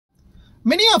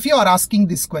Many of you are asking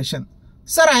this question.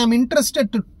 Sir, I am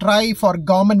interested to try for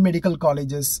government medical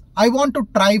colleges. I want to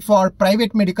try for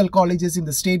private medical colleges in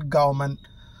the state government.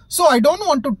 So I don't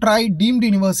want to try deemed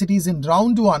universities in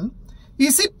round 1.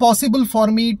 Is it possible for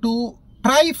me to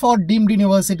try for deemed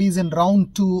universities in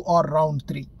round 2 or round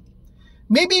 3?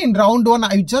 Maybe in round 1,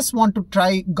 I just want to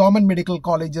try government medical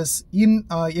colleges in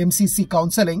MCC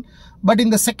counseling. But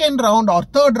in the second round or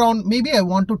third round, maybe I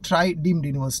want to try deemed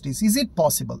universities. Is it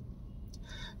possible?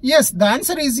 Yes, the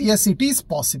answer is yes, it is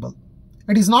possible.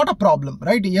 It is not a problem,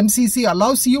 right? MCC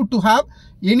allows you to have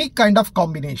any kind of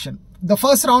combination. The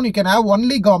first round, you can have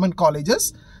only government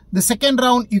colleges. The second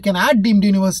round, you can add deemed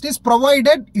universities,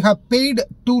 provided you have paid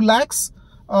 2 lakhs.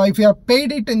 If you have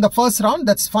paid it in the first round,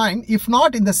 that's fine. If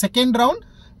not, in the second round,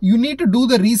 you need to do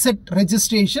the reset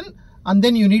registration and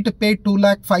then you need to pay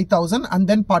 2,05,000 and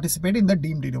then participate in the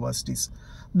deemed universities.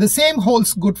 The same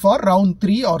holds good for round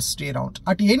 3 or stay round.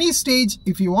 At any stage,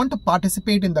 if you want to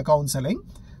participate in the counseling,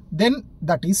 then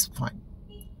that is fine,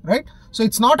 right? So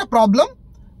it's not a problem,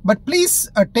 but please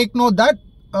take note that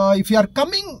if you are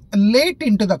coming late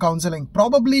into the counseling,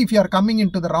 probably if you are coming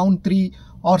into the round 3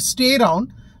 or stay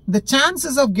round, the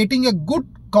chances of getting a good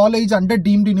college under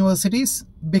deemed universities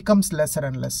becomes lesser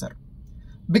and lesser,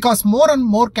 because more and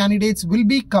more candidates will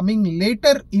be coming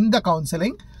later in the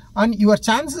counseling and your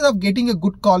chances of getting a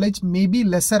good college may be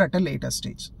lesser at a later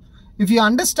stage. If you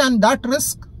understand that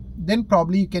risk, then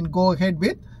probably you can go ahead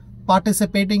with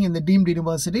participating in the deemed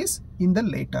universities in the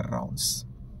later rounds.